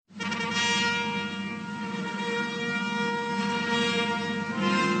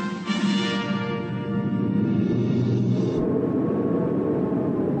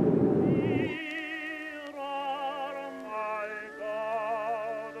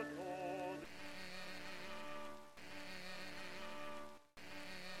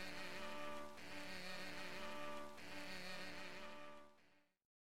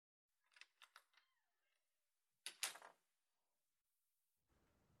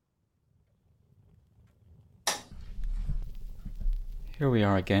Here we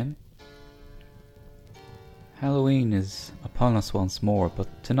are again. Halloween is upon us once more,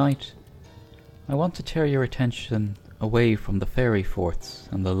 but tonight I want to tear your attention away from the fairy forts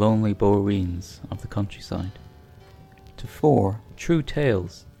and the lonely boreens of the countryside to 4 true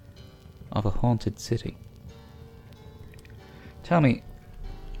tales of a haunted city. Tell me,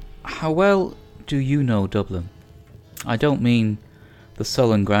 how well do you know Dublin? I don't mean the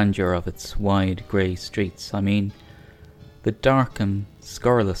sullen grandeur of its wide grey streets. I mean the dark and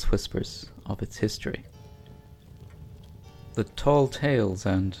scurrilous whispers of its history. The tall tales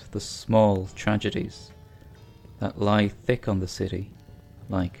and the small tragedies that lie thick on the city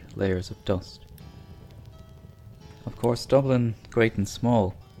like layers of dust. Of course, Dublin, great and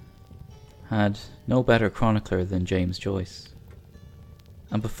small, had no better chronicler than James Joyce.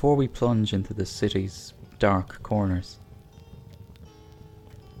 And before we plunge into the city's dark corners,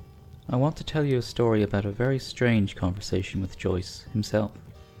 I want to tell you a story about a very strange conversation with Joyce himself.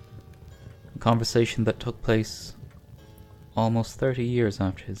 A conversation that took place almost 30 years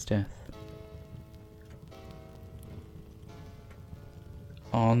after his death.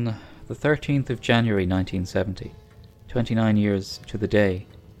 On the 13th of January 1970, 29 years to the day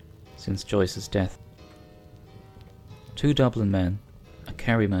since Joyce's death, 2 Dublin men, a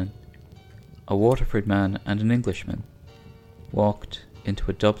Kerry man, a Waterford man and an Englishman walked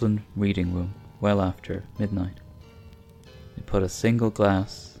into a Dublin reading room well after midnight. They put a single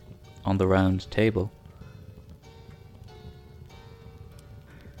glass on the round table.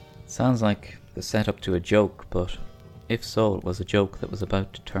 Sounds like the setup to a joke, but if so, it was a joke that was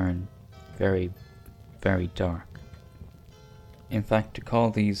about to turn very, very dark. In fact, to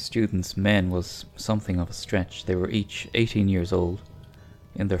call these students men was something of a stretch. They were each 18 years old,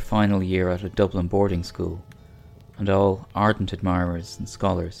 in their final year at a Dublin boarding school, and all ardent admirers and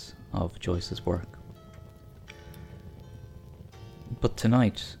scholars of Joyce's work. But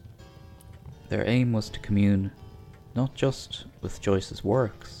tonight, their aim was to commune not just with Joyce's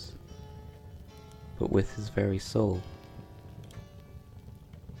works, but with his very soul.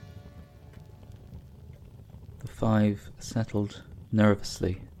 The 5 settled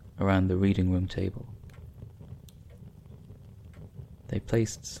nervously around the reading room table. They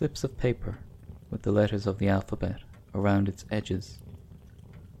placed slips of paper with the letters of the alphabet around its edges,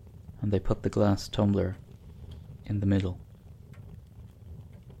 and they put the glass tumbler in the middle.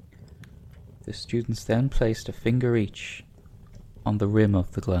 The students then placed a finger each on the rim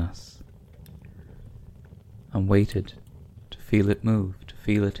of the glass and waited to feel it move, to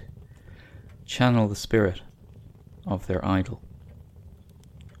feel it channel the spirit of their idol.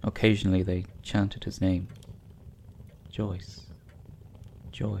 Occasionally they chanted his name. Joyce,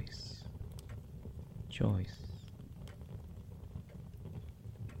 Joyce, Joyce.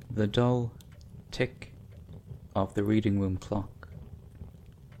 The dull tick of the reading room clock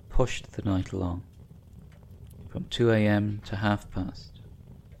pushed the night along, from 2 a.m. to past,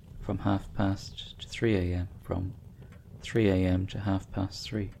 from past to 3 a.m., from 3 a.m. to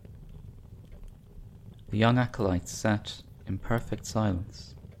 3:30. The young acolytes sat in perfect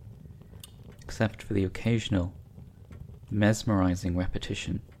silence, except for the occasional, mesmerizing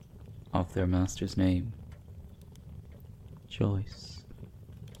repetition of their master's name. Joyce,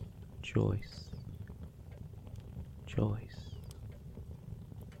 Joyce, Joyce.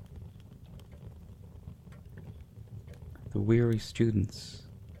 The weary students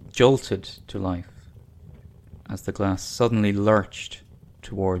jolted to life as the glass suddenly lurched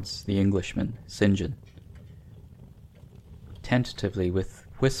towards the Englishman, St. John. Tentatively, with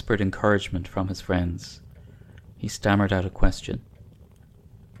whispered encouragement from his friends, he stammered out a question.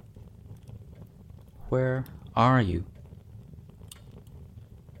 "Where are you?"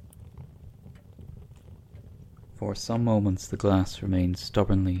 For some moments the glass remained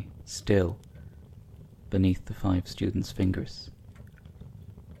stubbornly still beneath the 5 students' fingers.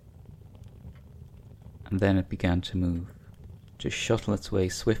 And then it began to move, to shuttle its way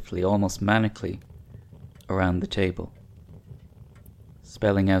swiftly, almost manically, around the table,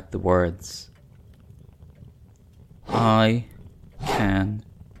 spelling out the words, "I can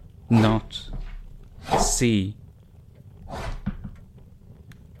not see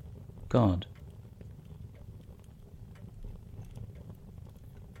God."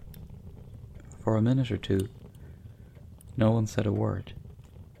 For a minute or two, no one said a word.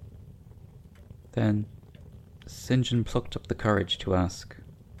 Then St. John plucked up the courage to ask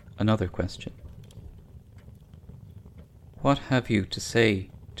another question. "What have you to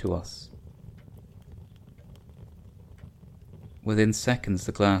say to us?" Within seconds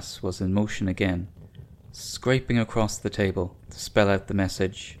the glass was in motion again, scraping across the table to spell out the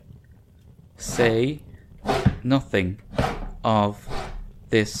message, "Say nothing of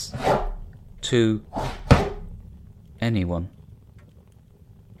this to anyone.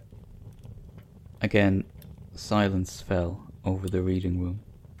 Again, silence fell over the reading room.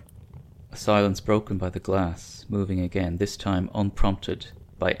 A silence broken by the glass moving again, this time unprompted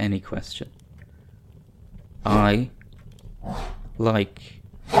by any question. I like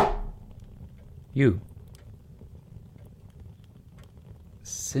you.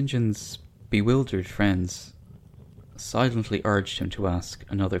 St. John's bewildered friends silently urged him to ask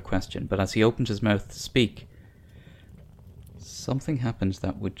another question, but as he opened his mouth to speak, something happened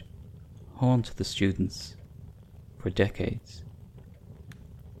that would haunt the students for decades.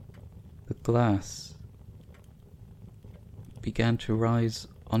 The glass began to rise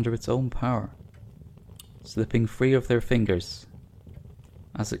under its own power, slipping free of their fingers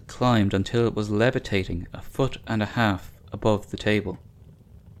as it climbed until it was levitating 1.5 feet above the table.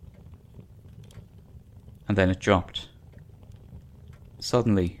 And then it dropped.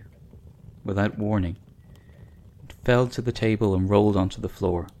 Suddenly, without warning, it fell to the table and rolled onto the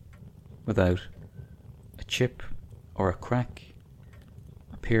floor, without a chip or a crack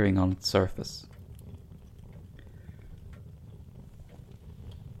appearing on its surface.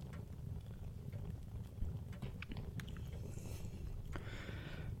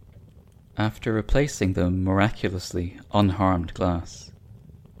 After replacing the miraculously unharmed glass,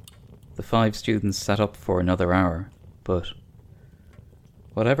 the 5 students sat up for another hour, but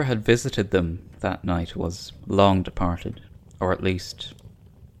whatever had visited them that night was long departed, or at least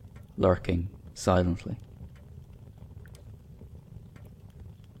lurking silently.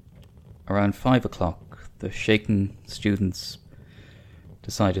 Around 5 o'clock, the shaken students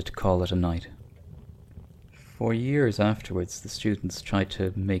decided to call it a night. For years afterwards, the students tried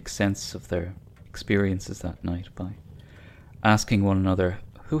to make sense of their experiences that night by asking one another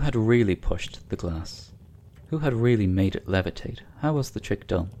who had really pushed the glass, who had really made it levitate, how was the trick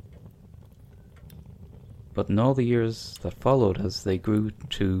done? But in all the years that followed, as they grew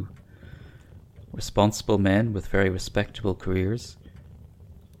to responsible men with very respectable careers,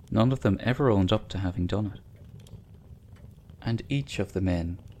 none of them ever owned up to having done it. And each of the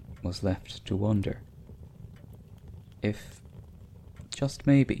men was left to wonder if, just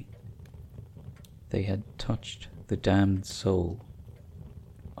maybe, they had touched the damned soul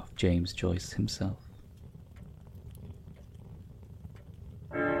of James Joyce himself.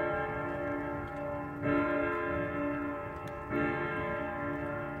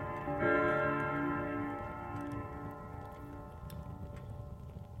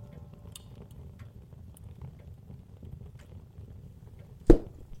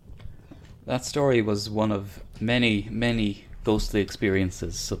 That story was one of many, many ghostly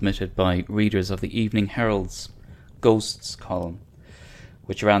experiences submitted by readers of the Evening Herald's Ghosts column,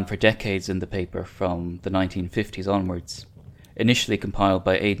 which ran for decades in the paper from the 1950s onwards, initially compiled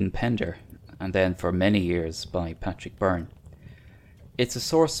by Aidan Pender, and then for many years by Patrick Byrne. It's a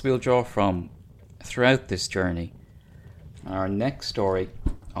source we'll draw from throughout this journey. Our next story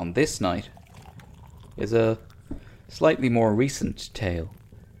on this night is a slightly more recent tale.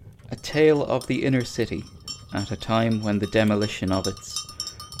 A tale of the inner city at a time when the demolition of its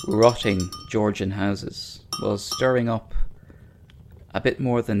rotting Georgian houses was stirring up a bit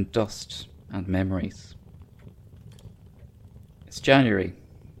more than dust and memories. It's January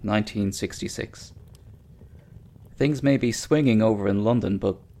 1966. Things may be swinging over in London,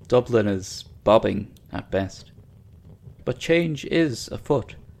 but Dublin is bobbing at best. But change is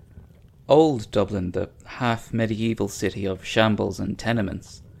afoot. Old Dublin, the half-medieval city of shambles and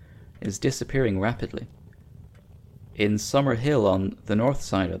tenements, is disappearing rapidly. In Summerhill, on the north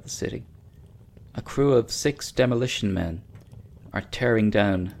side of the city, a crew of 6 demolition men are tearing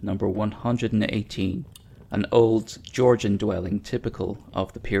down number 118, an old Georgian dwelling typical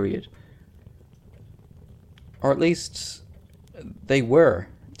of the period. Or at least, they were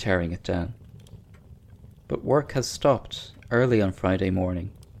tearing it down. But work has stopped early on Friday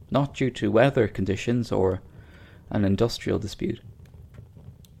morning, not due to weather conditions or an industrial dispute,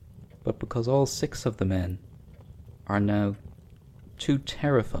 but because all 6 of the men are now too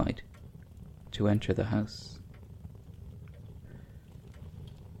terrified to enter the house.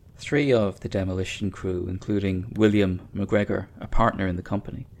 3 of the demolition crew, including William McGregor, a partner in the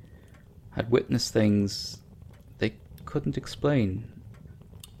company, had witnessed things they couldn't explain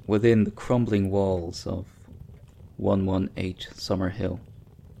within the crumbling walls of 118 Summerhill.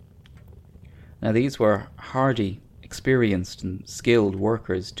 Now these were hardy, experienced and skilled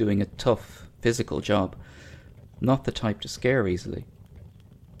workers doing a tough physical job, not the type to scare easily.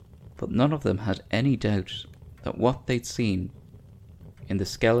 But none of them had any doubt that what they'd seen in the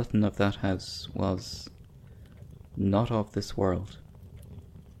skeleton of that house was not of this world.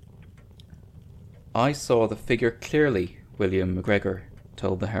 I saw the figure clearly, William McGregor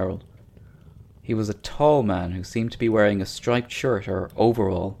told the Herald. He was a tall man who seemed to be wearing a striped shirt or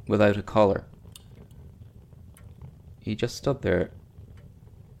overall without a collar. He just stood there,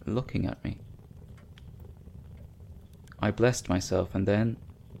 looking at me. I blessed myself, and then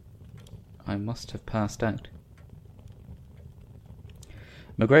I must have passed out.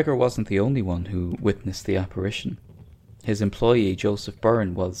 McGregor wasn't the only one who witnessed the apparition. His employee, Joseph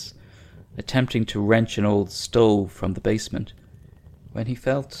Byrne, was attempting to wrench an old stove from the basement when he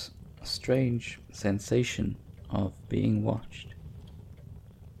felt a strange sensation of being watched.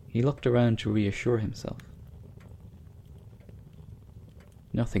 He looked around to reassure himself.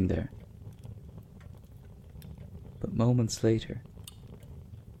 Nothing there. But moments later,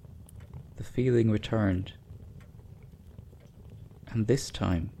 the feeling returned, and this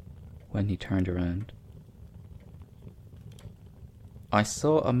time, when he turned around, I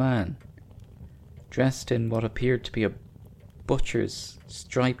saw a man dressed in what appeared to be a butcher's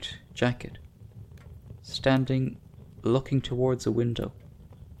striped jacket, standing looking towards a window.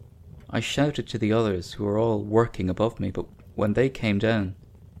 I shouted to the others who were all working above me, but when they came down,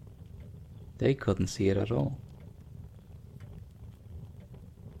 they couldn't see it at all.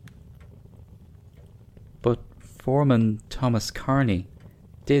 But Foreman Thomas Carney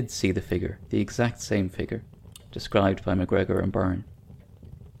did see the figure, the exact same figure, described by McGregor and Byrne.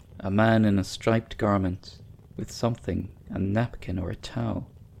 A man in a striped garment with something, a napkin or a towel,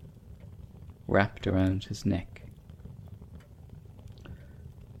 wrapped around his neck.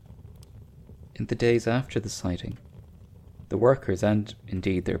 In the days after the sighting, the workers, and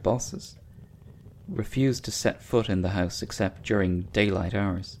indeed their bosses, refused to set foot in the house except during daylight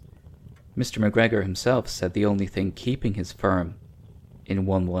hours. Mr. McGregor himself said the only thing keeping his firm in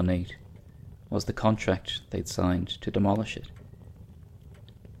 118 was the contract they'd signed to demolish it.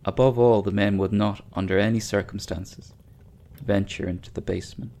 Above all, the men would not, under any circumstances, venture into the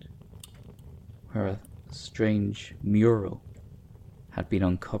basement, where a strange mural had been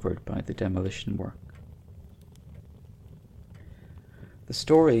uncovered by the demolition work. The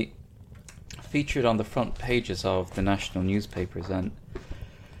story featured on the front pages of the national newspapers, and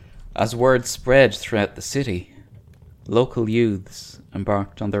as word spread throughout the city, local youths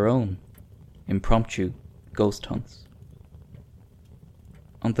embarked on their own impromptu ghost hunts.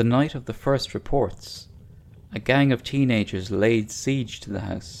 On the night of the first reports, a gang of teenagers laid siege to the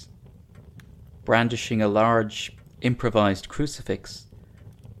house, brandishing a large improvised crucifix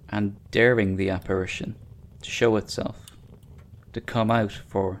and daring the apparition to show itself, to come out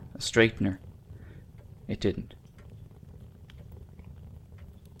for a straightener. It didn't.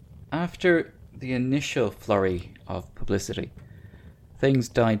 After the initial flurry of publicity, things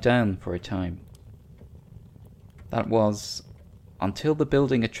died down for a time. That was until the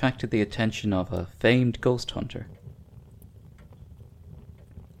building attracted the attention of a famed ghost hunter.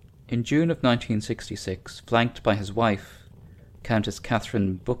 In June of 1966, flanked by his wife, Countess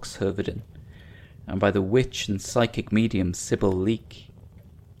Catherine Buxhoveden, and by the witch and psychic medium Sybil Leek,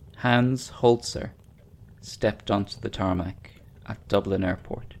 Hans Holzer stepped onto the tarmac at Dublin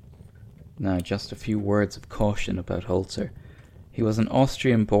Airport. Now, just a few words of caution about Holzer. He was an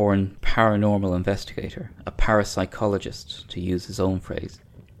Austrian-born paranormal investigator, a parapsychologist, to use his own phrase.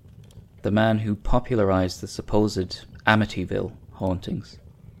 The man who popularized the supposed Amityville hauntings.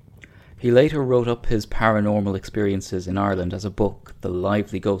 He later wrote up his paranormal experiences in Ireland as a book, The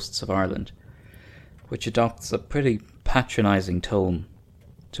Lively Ghosts of Ireland, which adopts a pretty patronizing tone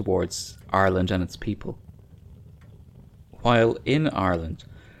towards Ireland and its people. While in Ireland,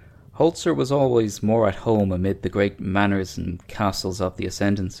 Holzer was always more at home amid the great manors and castles of the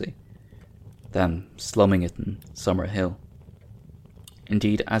Ascendancy than slumming it in Summerhill.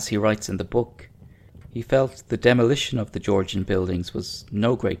 Indeed, as he writes in the book, he felt the demolition of the Georgian buildings was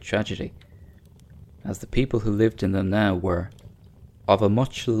no great tragedy, as the people who lived in them now were of a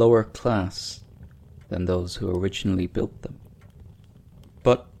much lower class than those who originally built them.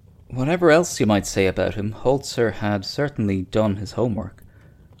 But whatever else you might say about him, Holzer had certainly done his homework.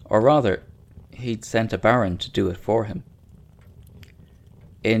 Or rather, he'd sent a baron to do it for him.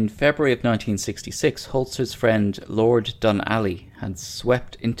 In February of 1966, Holzer's friend Lord Dunalley had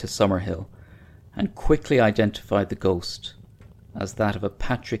swept into Summerhill and quickly identified the ghost as that of a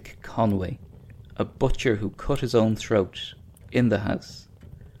Patrick Conway, a butcher who cut his own throat in the house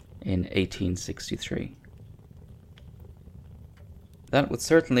in 1863. That would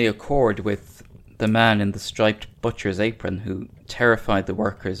certainly accord with the man in the striped butcher's apron who terrified the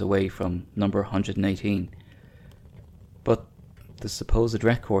workers away from number 118. But the supposed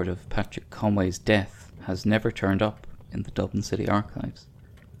record of Patrick Conway's death has never turned up in the Dublin City Archives.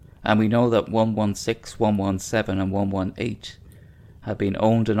 And we know that 116, 117 and 118 had been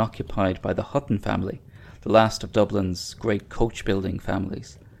owned and occupied by the Hutton family, the last of Dublin's great coach-building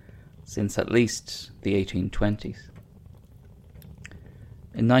families, since at least the 1820s.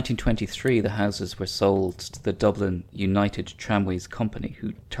 In 1923, the houses were sold to the Dublin United Tramways Company,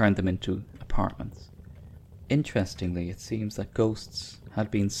 who turned them into apartments. Interestingly, it seems that ghosts had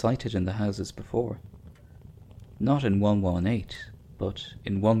been sighted in the houses before. Not in 118, but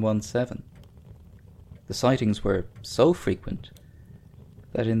in 117. The sightings were so frequent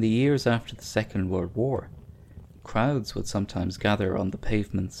that in the years after the Second World War, crowds would sometimes gather on the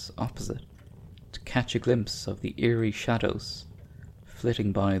pavements opposite to catch a glimpse of the eerie shadows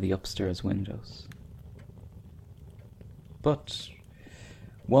flitting by the upstairs windows. But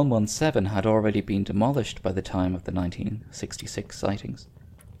 117 had already been demolished by the time of the 1966 sightings.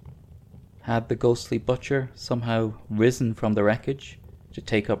 Had the ghostly butcher somehow risen from the wreckage to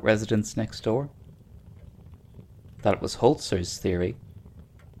take up residence next door? That was Holzer's theory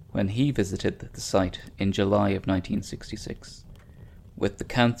when he visited the site in July of 1966, with the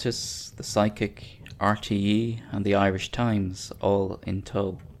Countess, the psychic, RTE and the Irish Times all in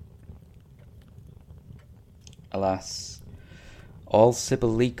tow. Alas, all Sybil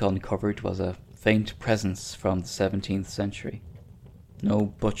Leek uncovered was a faint presence from the 17th century. No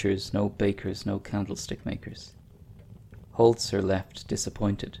butchers, no bakers, no candlestick makers. Holzer left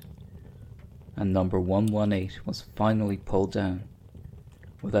disappointed, and number 118 was finally pulled down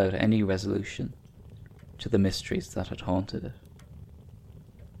without any resolution to the mysteries that had haunted it.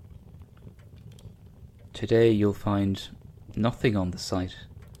 Today you'll find nothing on the site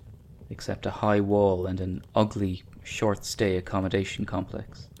except a high wall and an ugly short-stay accommodation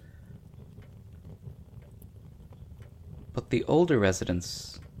complex. But the older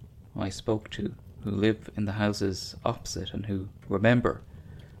residents I spoke to, who live in the houses opposite and who remember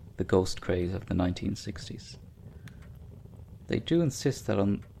the ghost craze of the 1960s, they do insist that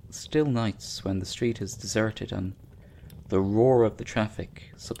on still nights when the street is deserted and the roar of the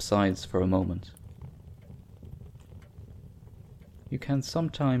traffic subsides for a moment, you can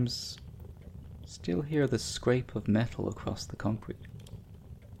sometimes still hear the scrape of metal across the concrete,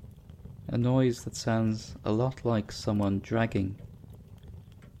 a noise that sounds a lot like someone dragging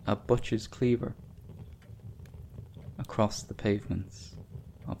a butcher's cleaver across the pavements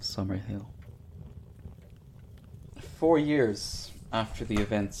of Summerhill. 4 years after the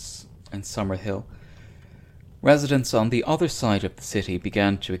events in Summerhill, residents on the other side of the city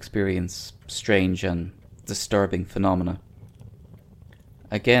began to experience strange and disturbing phenomena.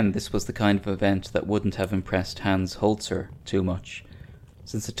 Again, this was the kind of event that wouldn't have impressed Hans Holzer too much,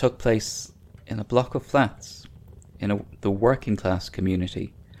 since it took place in a block of flats in the working class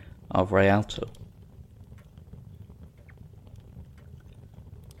community of Rialto.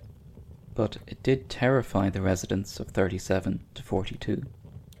 But it did terrify the residents of 37 to 42.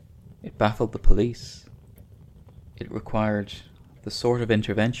 It baffled the police. It required the sort of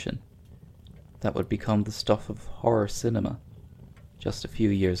intervention that would become the stuff of horror cinema just a few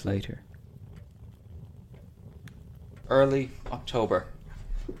years later. Early October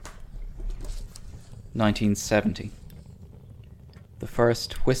 1970. The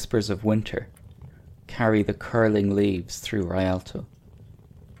first whispers of winter carry the curling leaves through Rialto.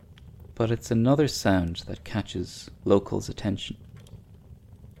 But it's another sound that catches locals' attention.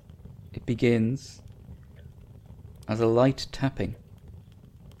 It begins as a light tapping,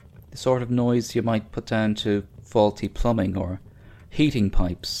 the sort of noise you might put down to faulty plumbing or heating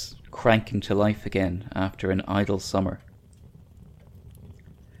pipes cranking to life again after an idle summer.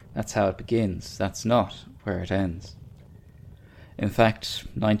 That's how it begins. That's not where it ends. In fact,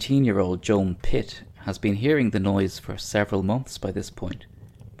 19-year-old Joan Pitt has been hearing the noise for several months by this point,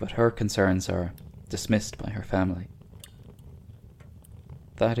 but her concerns are dismissed by her family.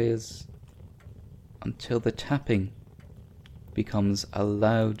 That is, until the tapping becomes a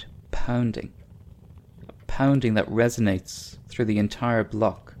loud pounding, a pounding that resonates through the entire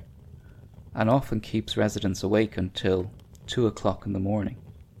block and often keeps residents awake until 2 o'clock in the morning.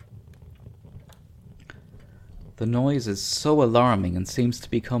 The noise is so alarming and seems to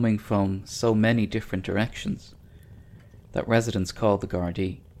be coming from so many different directions that residents call the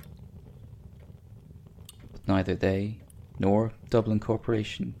Gardaí. But neither they nor Dublin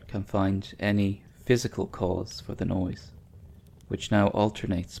Corporation can find any physical cause for the noise, which now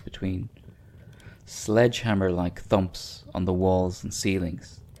alternates between sledgehammer-like thumps on the walls and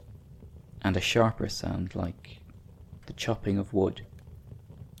ceilings and a sharper sound like the chopping of wood.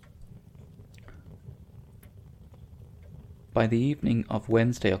 By the evening of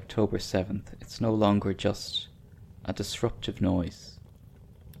Wednesday, October 7th, it's no longer just a disruptive noise.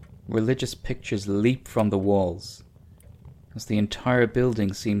 religious pictures leap from the walls, as the entire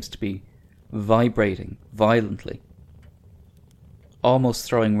building seems to be vibrating violently, almost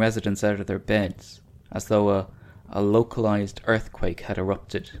throwing residents out of their beds, as though a localized earthquake had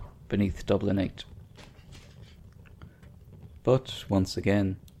erupted beneath Dublin 8. But, once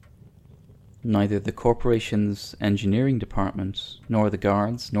again, neither the corporation's engineering department, nor the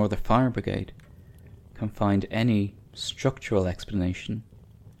guards, nor the fire brigade can find any structural explanation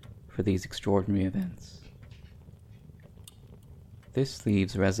for these extraordinary events. This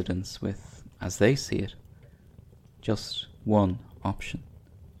leaves residents with, as they see it, just one option.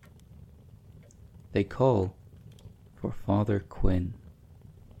 They call for Father Quinn.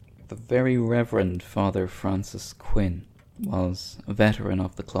 The Very Reverend Father Francis Quinn was a veteran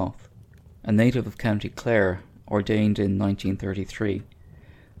of the cloth, a native of County Clare, ordained in 1933,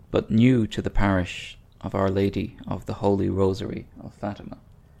 but new to the parish of Our Lady of the Holy Rosary of Fatima.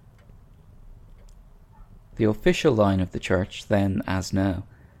 The official line of the church, then as now,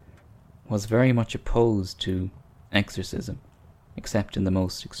 was very much opposed to exorcism, except in the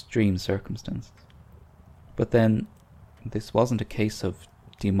most extreme circumstances. But then, this wasn't a case of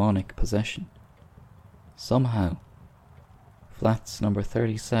demonic possession. Somehow, flats number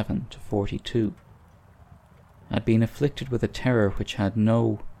 37 to 42 had been afflicted with a terror which had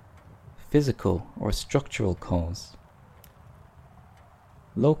no physical or structural cause.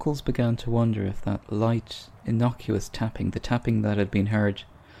 Locals began to wonder if that light, innocuous tapping, the tapping that had been heard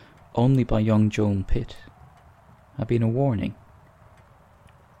only by young Joan Pitt, had been a warning.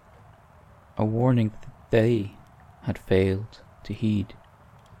 A warning that they had failed to heed.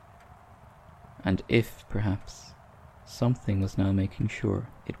 And if, perhaps, something was now making sure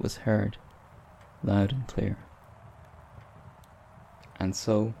it was heard, loud and clear. And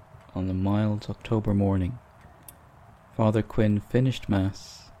so, on a mild October morning, Father Quinn finished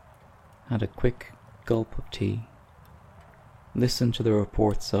Mass, had a quick gulp of tea, listened to the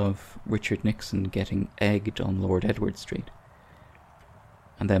reports of Richard Nixon getting egged on Lord Edward Street,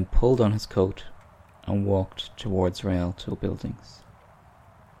 and then pulled on his coat and walked towards Rialto Buildings.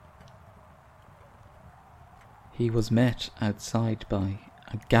 He was met outside by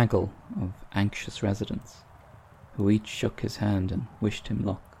a gaggle of anxious residents, who each shook his hand and wished him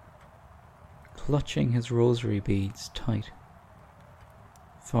luck. Clutching his rosary beads tight,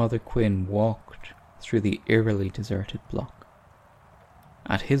 Father Quinn walked through the eerily deserted block.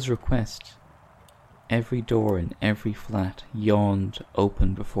 At his request, every door in every flat yawned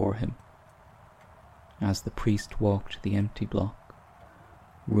open before him, as the priest walked the empty block,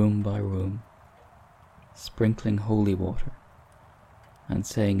 room by room, sprinkling holy water and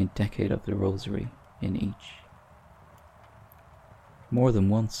saying a decade of the rosary in each. More than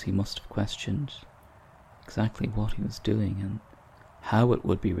once he must have questioned exactly what he was doing and how it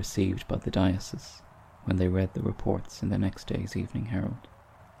would be received by the diocese when they read the reports in the next day's Evening Herald.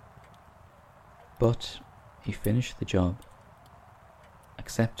 But he finished the job,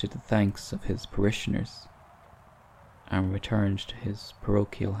 accepted the thanks of his parishioners, and returned to his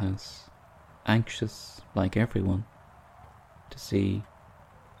parochial house, anxious, like everyone, to see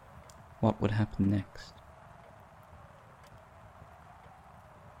what would happen next.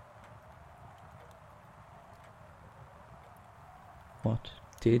 What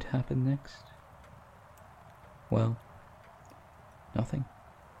did happen next? Well, nothing.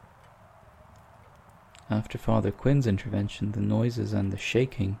 After Father Quinn's intervention, the noises and the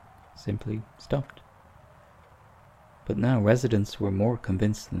shaking simply stopped. But now residents were more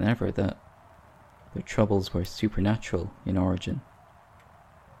convinced than ever that their troubles were supernatural in origin.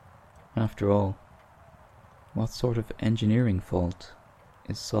 After all, what sort of engineering fault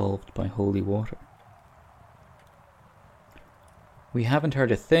is solved by holy water? "We haven't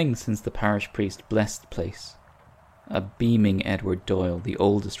heard a thing since the parish priest blessed the place," a beaming Edward Doyle, the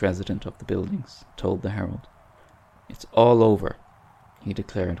oldest resident of the buildings, told the Herald. "It's all over," he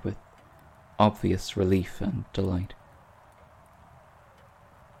declared with obvious relief and delight.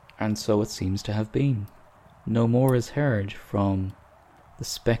 And so it seems to have been. No more is heard from the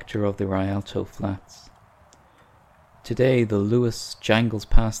spectre of the Rialto flats. Today the Luas jangles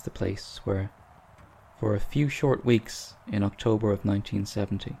past the place where, for a few short weeks in October of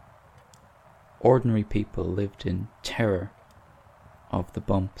 1970, ordinary people lived in terror of the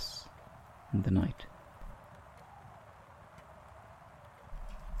bumps in the night.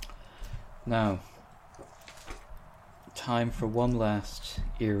 Now, time for one last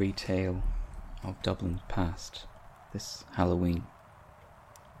eerie tale of Dublin's past this Halloween.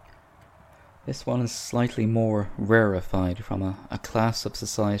 This one is slightly more rarefied from a class of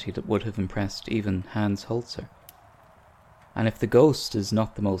society that would have impressed even Hans Holzer. And if the ghost is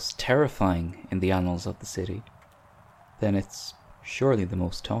not the most terrifying in the annals of the city, then it's surely the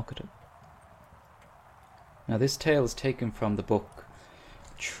most talkative. Now, this tale is taken from the book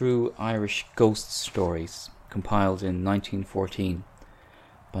True Irish Ghost Stories, compiled in 1914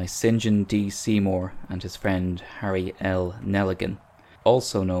 by St. John D. Seymour and his friend Harry L. Nelligan,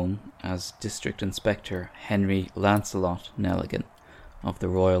 also known as District Inspector Henry Lancelot Nelligan of the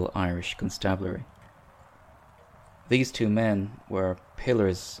Royal Irish Constabulary. These two men were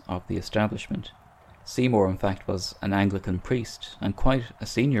pillars of the establishment. Seymour, in fact, was an Anglican priest, and quite a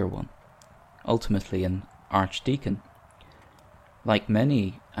senior one, ultimately an archdeacon. Like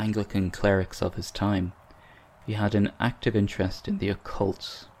many Anglican clerics of his time, he had an active interest in the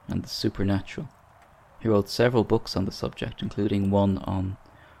occult and the supernatural. He wrote several books on the subject, including one on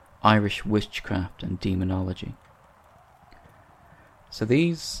Irish witchcraft and demonology. So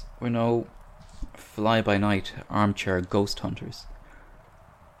these were no fly-by-night armchair ghost hunters.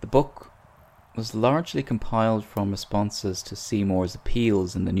 The book was largely compiled from responses to Seymour's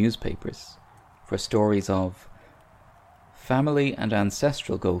appeals in the newspapers for stories of family and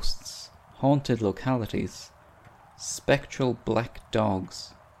ancestral ghosts, haunted localities, spectral black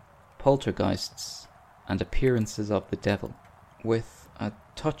dogs, poltergeists, and appearances of the devil, with a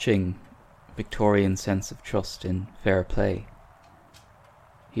touching Victorian sense of trust in fair play.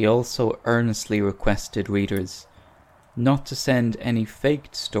 He also earnestly requested readers not to send any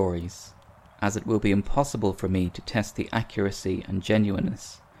faked stories, as it will be impossible for me to test the accuracy and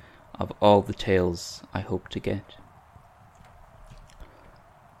genuineness of all the tales I hope to get.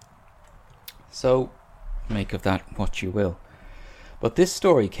 So, make of that what you will. But this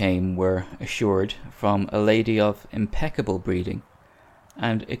story came, we're assured, from a lady of impeccable breeding,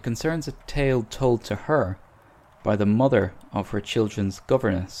 and it concerns a tale told to her by the mother of her children's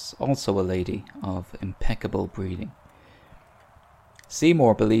governess, also a lady of impeccable breeding.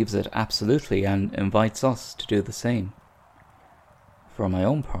 Seymour believes it absolutely and invites us to do the same. For my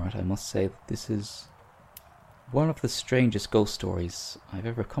own part, I must say that this is one of the strangest ghost stories I've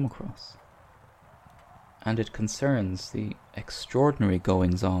ever come across, and it concerns the extraordinary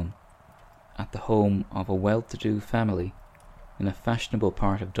goings-on at the home of a well-to-do family in a fashionable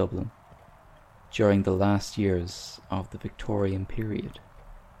part of Dublin during the last years of the Victorian period.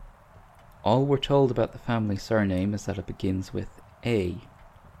 All we're told about the family surname is that it begins with A,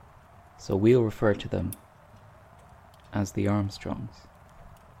 so we'll refer to them as the Armstrongs.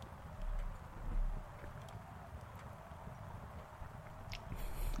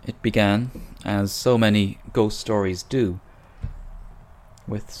 It began, as so many ghost stories do,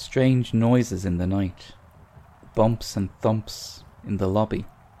 with strange noises in the night, bumps and thumps in the lobby,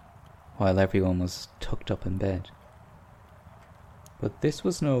 while everyone was tucked up in bed. But this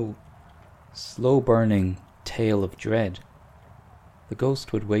was no slow-burning tale of dread. The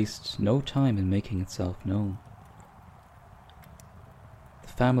ghost would waste no time in making itself known. The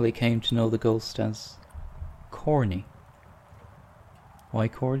family came to know the ghost as Corny. Why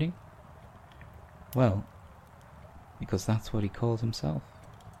Corny? Well, because that's what he called himself.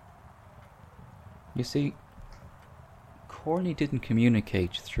 You see, Corny didn't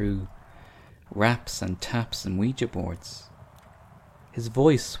communicate through raps and taps and Ouija boards. His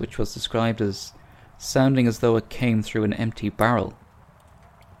voice, which was described as sounding as though it came through an empty barrel,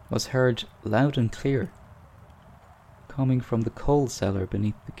 was heard loud and clear, coming from the coal cellar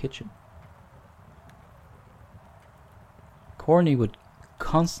beneath the kitchen. Corny would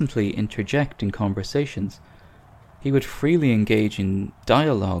constantly interject in conversations. He would freely engage in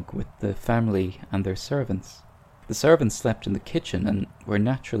dialogue with the family and their servants. The servants slept in the kitchen and were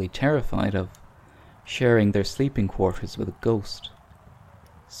naturally terrified of sharing their sleeping quarters with a ghost.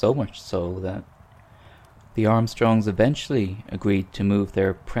 So much so that the Armstrongs eventually agreed to move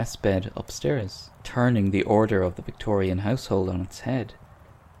their press bed upstairs, turning the order of the Victorian household on its head,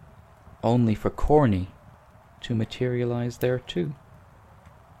 only for Corny to materialise there too.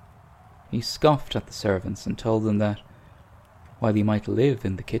 He scoffed at the servants and told them that, while he might live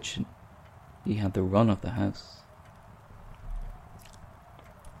in the kitchen, he had the run of the house.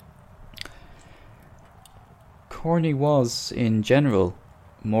 Corny was, in general,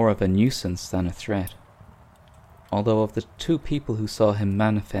 more of a nuisance than a threat, although of the two people who saw him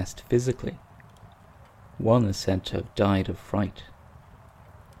manifest physically, one is said to have died of fright.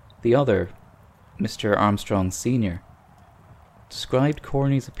 The other, Mr. Armstrong Sr., described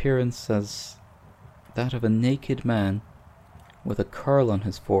Corny's appearance as that of a naked man with a curl on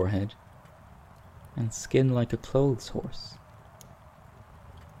his forehead and skin like a clothes horse.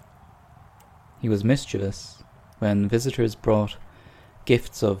 He was mischievous when visitors brought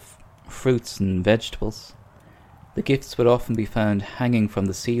gifts of fruits and vegetables. The gifts would often be found hanging from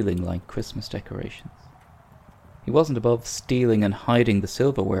the ceiling like Christmas decorations. He wasn't above stealing and hiding the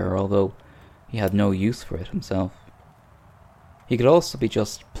silverware, although he had no use for it himself. He could also be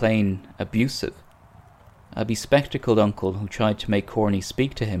just plain abusive, a bespectacled uncle who tried to make Corny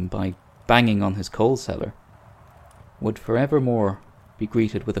speak to him by banging on his coal cellar, would forevermore be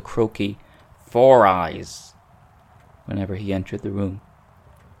greeted with a croaky "Four Eyes" whenever he entered the room.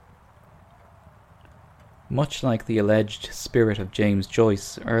 Much like the alleged spirit of James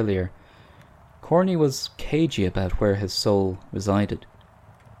Joyce earlier, Corny was cagey about where his soul resided.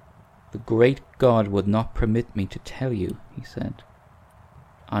 "The great God would not permit me to tell you," he said.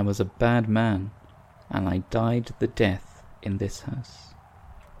 "I was a bad man, and I died the death in this house."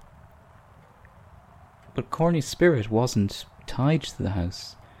 But Corny's spirit wasn't tied to the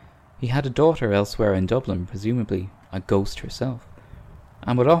house. He had a daughter elsewhere in Dublin, presumably a ghost herself,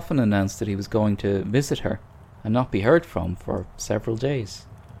 and would often announce that he was going to visit her and not be heard from for several days.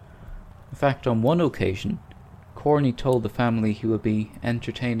 In fact, on one occasion, Corny told the family he would be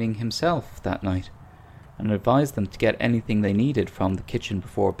entertaining himself that night and advised them to get anything they needed from the kitchen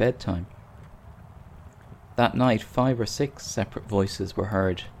before bedtime. That night, 5 or 6 separate voices were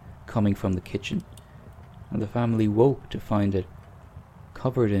heard coming from the kitchen, and the family woke to find it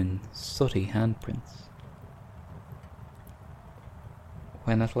covered in sooty handprints.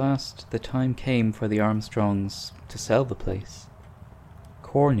 When at last the time came for the Armstrongs to sell the place,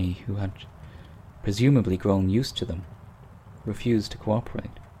 Corny, who had presumably grown used to them, refused to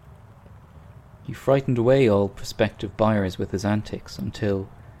cooperate. He frightened away all prospective buyers with his antics until,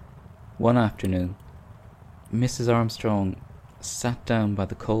 one afternoon, Mrs. Armstrong sat down by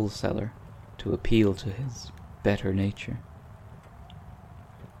the coal cellar to appeal to his better nature.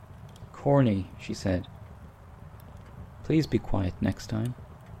 "Corny," she said, "please be quiet next time.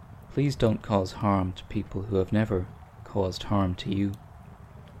 Please don't cause harm to people who have never caused harm to you."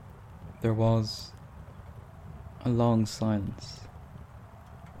 There was a long silence.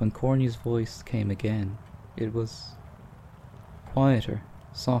 When Corny's voice came again, it was quieter,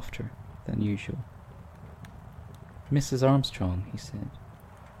 softer than usual. "Mrs. Armstrong," he said,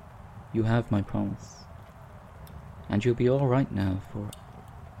 "you have my promise. And you'll be all right now, for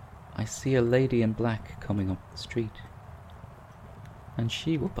I see a lady in black coming up the street, and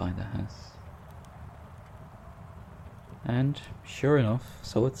she will buy the house." And, sure enough,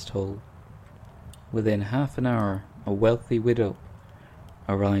 so it's told, within half an hour a wealthy widow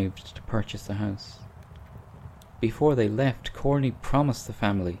arrived to purchase the house. Before they left, Corny promised the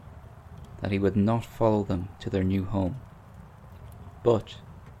family that he would not follow them to their new home, but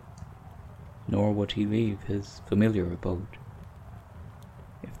nor would he leave his familiar abode.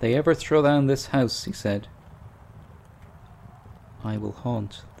 "If they ever throw down this house," he said, "I will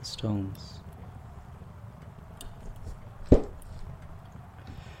haunt the stones."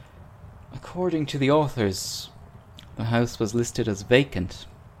 According to the authors, the house was listed as vacant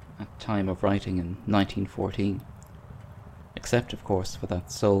at time of writing in 1914, except of course for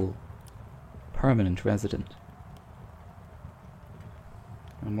that sole permanent resident.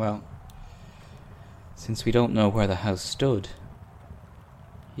 And well, since we don't know where the house stood,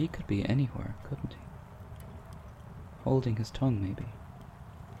 he could be anywhere, couldn't he? Holding his tongue, maybe.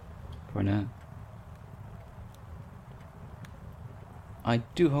 For now. I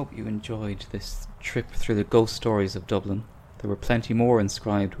do hope you enjoyed this trip through the ghost stories of Dublin. There were plenty more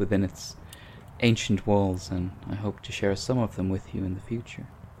inscribed within its ancient walls, and I hope to share some of them with you in the future.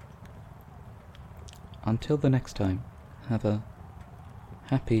 Until the next time, have a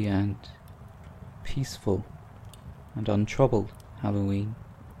happy and peaceful and untroubled Halloween.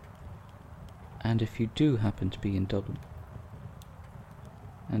 And if you do happen to be in Dublin,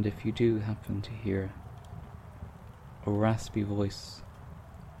 and if you do happen to hear a raspy voice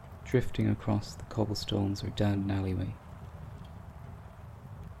drifting across the cobblestones or down an alleyway,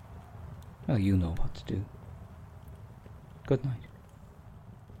 well, you know what to do. Good night.